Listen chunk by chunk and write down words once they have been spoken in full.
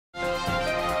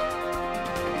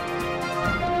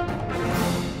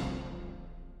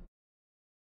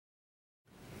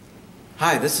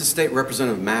Hi, this is State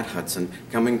Representative Matt Hudson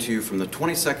coming to you from the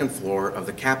 22nd floor of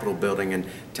the Capitol building in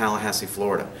Tallahassee,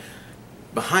 Florida.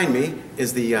 Behind me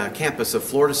is the campus of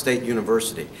Florida State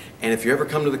University, and if you ever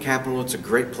come to the Capitol, it's a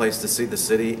great place to see the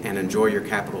city and enjoy your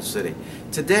capital city.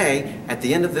 Today, at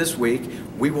the end of this week,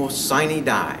 we will sine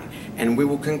die, and we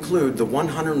will conclude the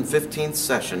 115th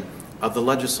session of the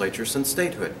legislature since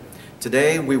statehood.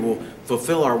 Today, we will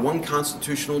fulfill our one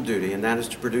constitutional duty, and that is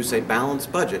to produce a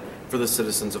balanced budget for the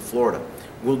citizens of Florida.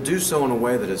 We'll do so in a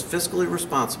way that is fiscally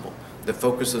responsible, that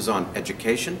focuses on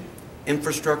education,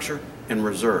 infrastructure, and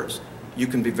reserves. You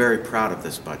can be very proud of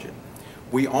this budget.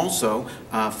 We also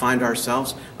find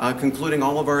ourselves concluding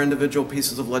all of our individual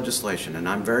pieces of legislation, and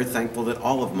I'm very thankful that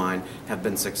all of mine have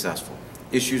been successful.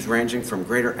 Issues ranging from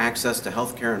greater access to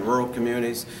health care in rural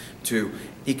communities to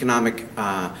economic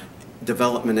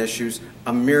development issues,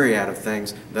 a myriad of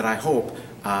things that I hope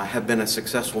have been a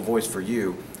successful voice for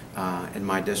you in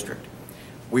my district.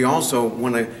 We also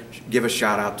want to give a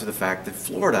shout out to the fact that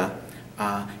Florida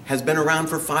has been around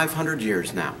for 500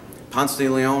 years now. Ponce de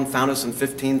Leon founded us in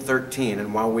 1513,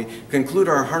 and while we conclude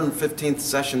our 115th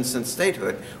session since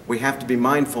statehood, we have to be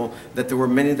mindful that there were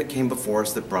many that came before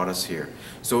us that brought us here.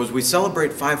 So as we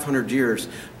celebrate 500 years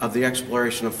of the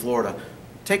exploration of Florida,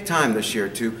 take time this year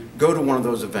to go to one of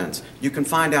those events. You can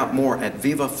find out more at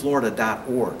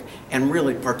vivaflorida.org and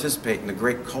really participate in the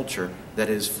great culture that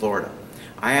is Florida.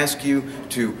 I ask you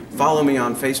to follow me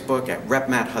on Facebook at Rep.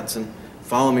 Matt Hudson,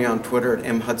 follow me on Twitter at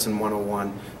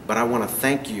mhudson101, but I want to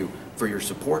thank you for your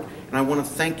support, and I want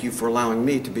to thank you for allowing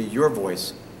me to be your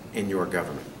voice in your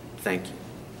government. Thank you.